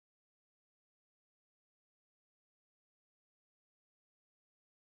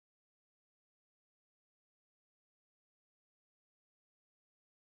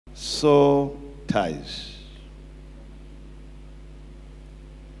soul ties.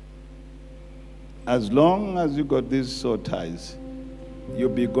 As long as you got these soul ties, you'll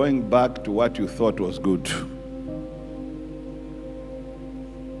be going back to what you thought was good.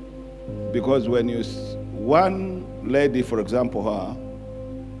 Because when you, one lady, for example, her,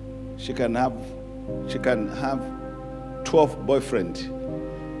 she can have 12 boyfriends.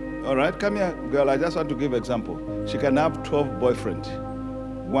 All right, come here, girl, I just want to give an example. She can have 12 boyfriends.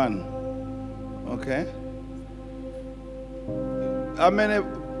 One, okay? How many?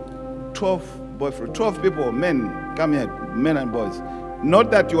 12 boyfriends, 12 people, men, come here, men and boys. Not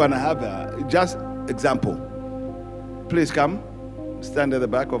that you want to have her, just example. Please come, stand at the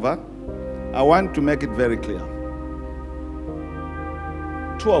back of her. I want to make it very clear.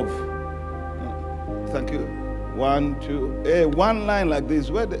 12. Thank you. 1, 2, one line like this.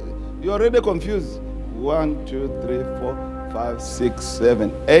 You're already confused. 1, 2, 3, 4, 5, 6,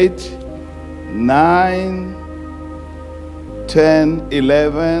 7, 8, 9, 10,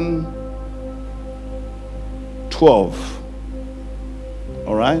 11, 12.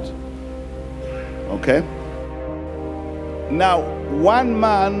 All right? Okay? Now, one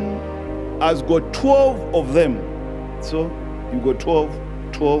man has got 12 of them. So, you got 12,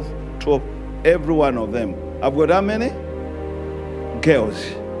 12, 12, every one of them. I've got how many?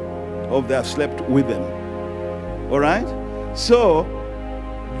 Girls. Of they have slept with them. All right? So,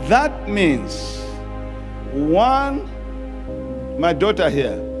 that means one, my daughter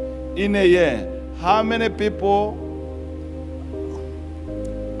here, in a year, how many people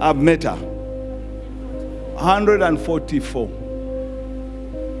have met her? 144.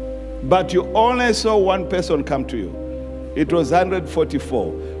 But you only saw one person come to you. It was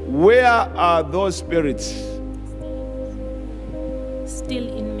 144. Where are those spirits? Still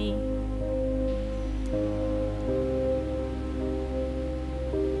in me.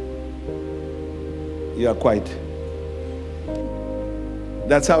 You are quiet.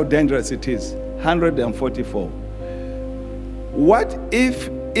 That's how dangerous it is. 144. What if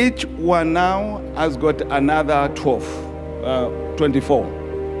each one now has got another 24?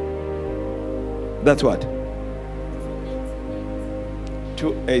 That's what?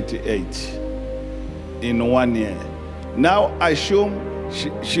 288 in 1 year. Now assume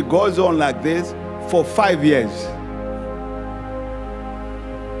she goes on like this for 5 years.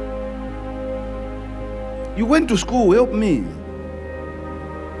 You went to school, help me.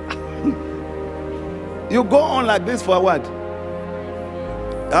 You go on like this for what?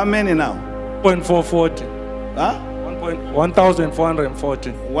 How many now? 1,440. Huh?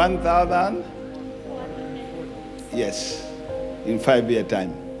 1,440. 1,000? Yes, in 5-year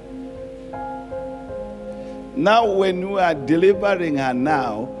time. Now when we are delivering her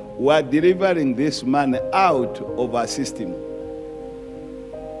now, we are delivering this man out of our system.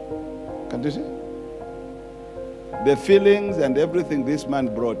 Can you see? The feelings and everything this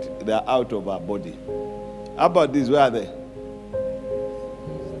man brought, they are out of our body. How about this? Where are they?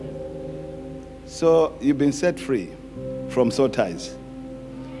 So you've been set free from soul ties.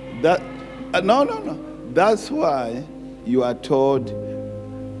 That, no. That's why you are told,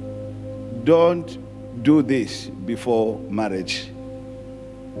 don't do this before marriage.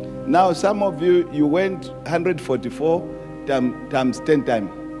 Now some of you, you went 144 times 10 times.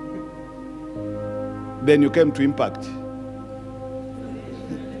 Then you came to impact.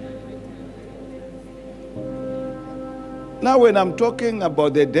 Now when I'm talking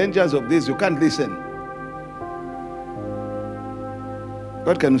about the dangers of this, you can't listen.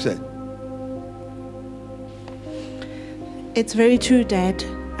 What can you say? It's very true, Dad.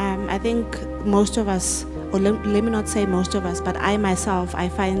 I think most of us, or let me not say most of us, but I myself, I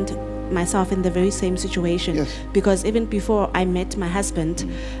find myself in the very same situation. Yes. Because even before I met my husband,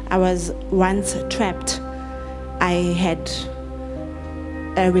 I was once trapped. I had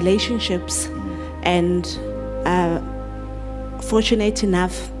relationships, and fortunate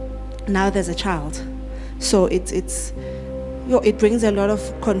enough, now there's a child. So it brings a lot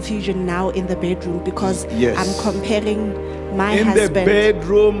of confusion now in the bedroom, because Yes. I'm comparing my In husband. the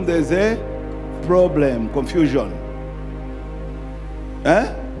bedroom, there's a problem, confusion.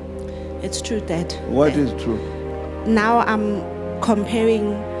 Eh? It's true, Dad. What is true? Now I'm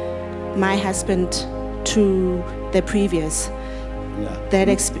comparing my husband to the previous. Yeah. That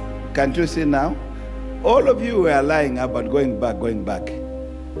Can't you see now? All of you were lying about going back.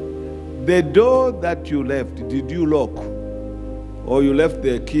 The door that you left, did you lock? Or you left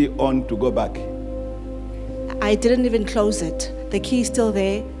the key on to go back? I didn't even close it. The key is still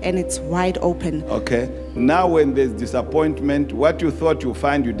there and it's wide open. Okay. Now when there's disappointment, what you thought you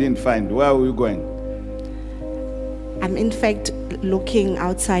find, you didn't find. Where are you going? I'm in fact looking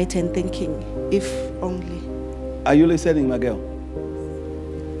outside and thinking, if only. Are you listening, my girl?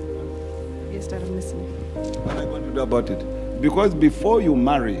 Yes, Dad, I'm listening. What are you going to do about it? Because before you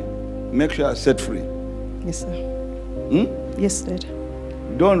marry, make sure you're set free. Yes, sir. Yes, Dad.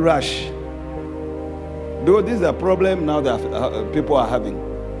 Don't rush. Because this is a problem now that people are having.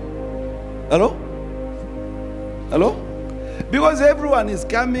 Hello? Hello? Because everyone is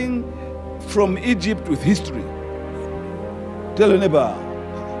coming from Egypt with history. Tell your neighbor.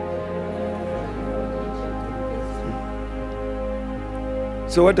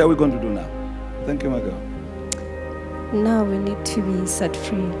 So what are we going to do now? Thank you, my girl. Now we need to be set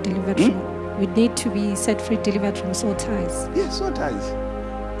free, delivered from. We need to be set free, delivered from soul ties. Yes, soul ties.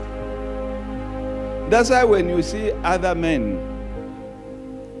 That's why when you see other men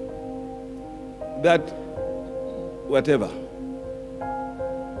that whatever,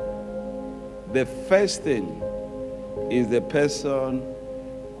 the first thing is the person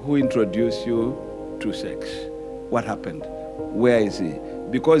who introduced you to sex. What happened? Where is he?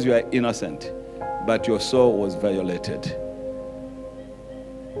 Because you are innocent, but your soul was violated.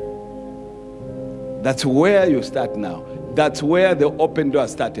 That's where you start now. That's where the open door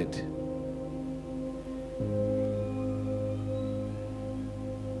started.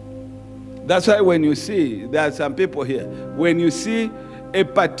 That's why when you see, there are some people here, when you see a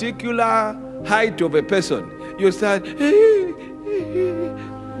particular height of a person, you start,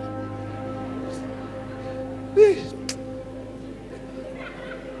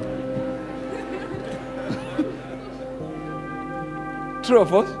 true or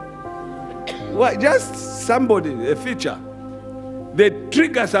false? Why? Just somebody, a feature. They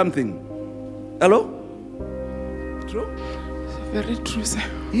trigger something. Hello? True? Very true, sir.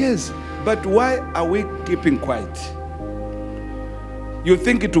 Yes. But why are we keeping quiet? You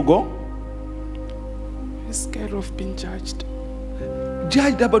think it will go? I'm scared of being judged.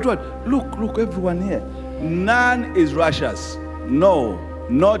 Judged about what? Look, everyone here. None is righteous. No,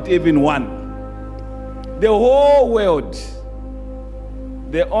 not even one. The whole world.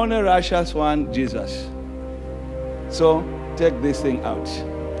 The only righteous one, Jesus. So take this thing out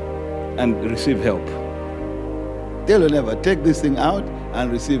and receive help. Tell your neighbor, take this thing out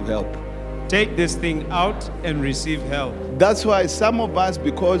and receive help. Take this thing out and receive help. That's why some of us,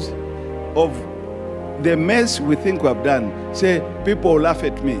 because of the mess we think we have done, say, people will laugh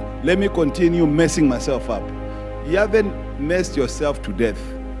at me. Let me continue messing myself up. You haven't messed yourself to death.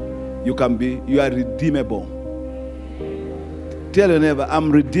 You are redeemable. Tell your neighbor,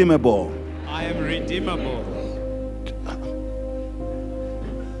 I'm redeemable. I am redeemable.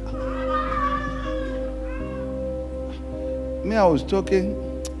 Me, I was talking.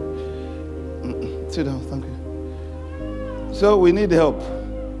 Sit down, thank you. So we need help.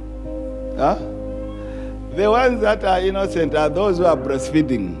 Huh? The ones that are innocent are those who are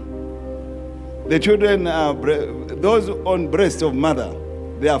breastfeeding. The children are those on breast of mother.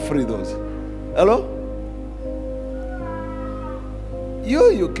 They are free, those. Hello?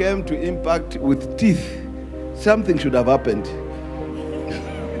 You came to impact with teeth. Something should have happened.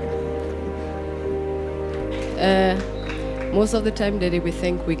 Most of the time, Daddy, we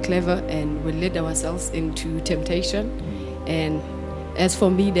think we're clever and we lead ourselves into temptation. And as for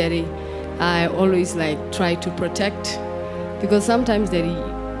me, Daddy, I always try to protect, because sometimes, Daddy,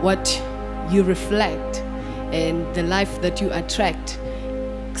 what you reflect and the life that you attract.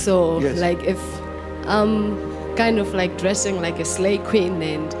 So, yes. If I'm kind of dressing like a slave queen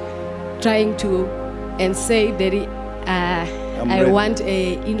and trying to and say, Daddy, I want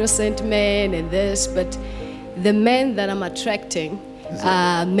a innocent man and this, but the men that I'm attracting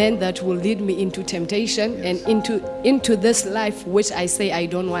are men that will lead me into temptation, yes, and into this life which I say I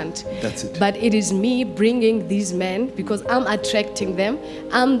don't want. That's it. But it is me bringing these men, because I'm attracting them.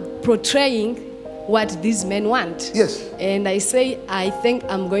 I'm portraying what these men want. Yes. And I say, I think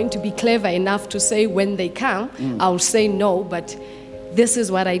I'm going to be clever enough to say when they come, I'll say no, but this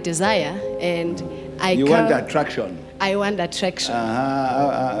is what I desire. And You want attraction. I want attraction.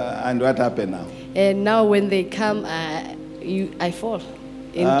 And what happened now? And now when they come, I fall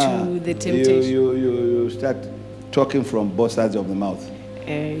into the temptation. You start talking from both sides of the mouth.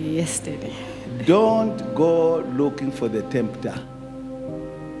 Yes, Daddy. Don't go looking for the tempter.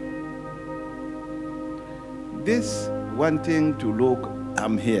 This wanting to look,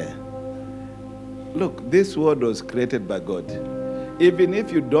 I'm here. Look, this world was created by God. Even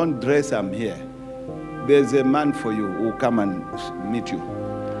if you don't dress, I'm here. There's a man for you who will come and meet you.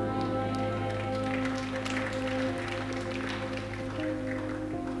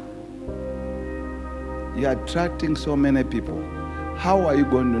 You're attracting so many people. How are you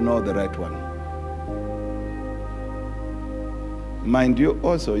going to know the right one? Mind you,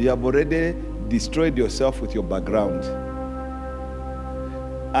 also, you have already destroyed yourself with your background.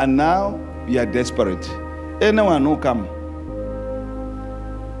 And now, you are desperate. Anyone who come,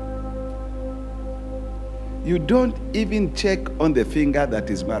 you don't even check on the finger that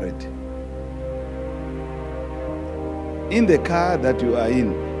is married. In the car that you are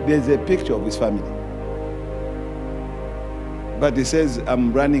in, there's a picture of his family. But he says,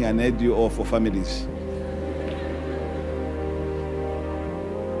 I'm running an NGO for families.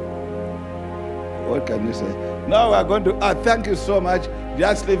 What can you say? Now we're going to, thank you so much.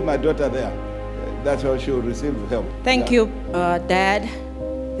 Just leave my daughter there. That's how she will receive help. Thank you, Dad.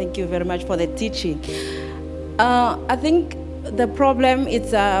 Thank you very much for the teaching. I think the problem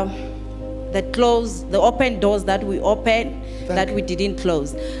is the open doors that we open that we didn't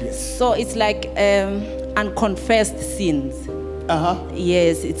close. Yes. So it's like unconfessed sins.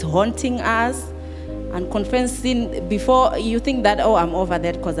 Yes, it's haunting us. Unconfessed sin, before you think that, oh, I'm over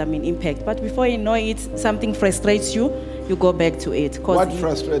that because I'm in impact. But before you know it, something frustrates you, you go back to it. What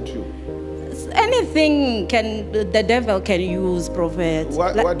frustrates you? Anything the devil can use, Prophet.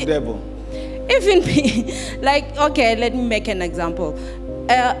 What devil? Even like, okay, let me make an example.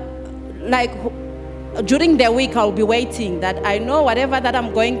 Like during the week, I'll be waiting that I know whatever that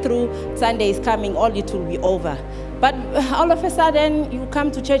I'm going through, Sunday is coming, all it will be over. But all of a sudden, you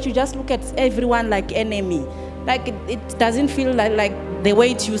come to church, you just look at everyone like enemy. Like it doesn't feel like the way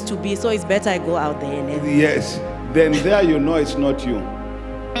it used to be, so it's better I go out there. And yes, then there you know it's not you.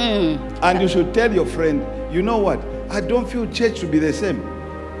 And you should tell your friend, you know what, I don't feel church to be the same.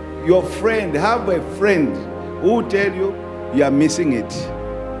 Your friend, have a friend who will tell you, you are missing it.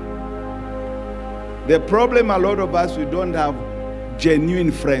 The problem, a lot of us, we don't have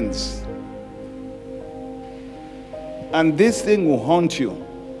genuine friends. And this thing will haunt you.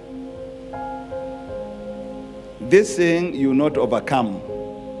 This thing you will not overcome.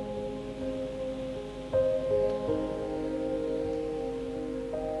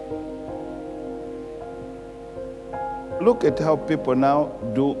 Look at how people now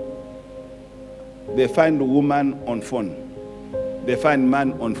do. They find a woman on phone. They find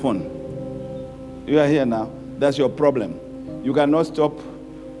man on phone. You are here now. That's your problem. You cannot stop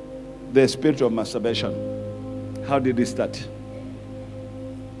the spirit of masturbation. How did it start?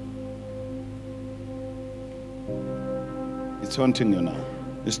 It's haunting you now.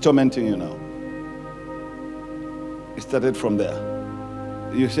 It's tormenting you now. It started from there.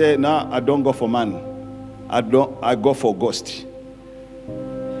 You say, no, I don't go for man. I go for ghost.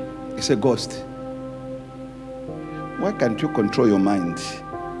 It's a ghost. Why can't you control your mind?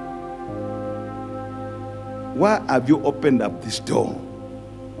 Why have you opened up this door?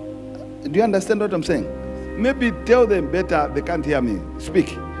 Do you understand what I'm saying? Maybe tell them better, they can't hear me. Speak.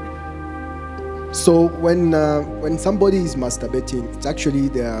 So when somebody is masturbating, it's actually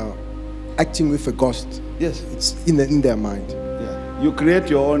they're acting with a ghost. Yes. It's in their mind. Yeah. You create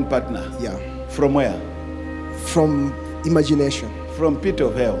your own partner. Yeah. From where? From imagination. From pit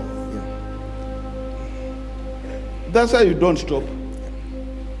of hell. Yeah. That's why you don't stop.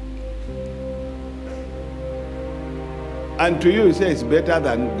 And to you, you say it's better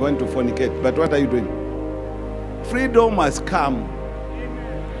than going to fornicate. But what are you doing? Freedom must come.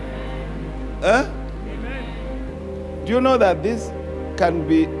 Huh? Do you know that this can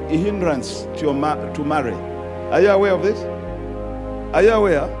be a hindrance to marry? Are you aware of this? Are you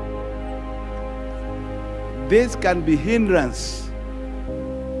aware? This can be hindrance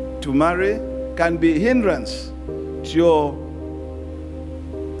to marry, can be hindrance to your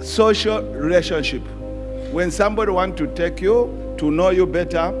social relationship. When somebody wants to take you, to know you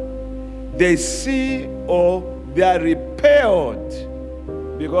better, they see or they are repelled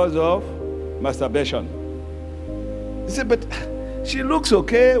because of masturbation. You say, but she looks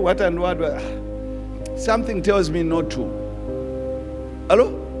okay, what and what? Something tells me not to.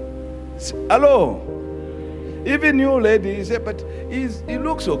 Hello? Hello? Even you lady, you say, but he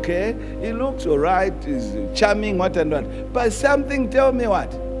looks okay, he looks all right, he's charming, what and what. But something tells me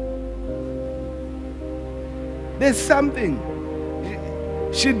what? There's something.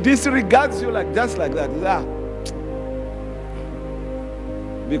 She disregards you just like that.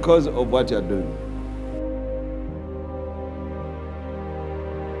 Because of what you're doing.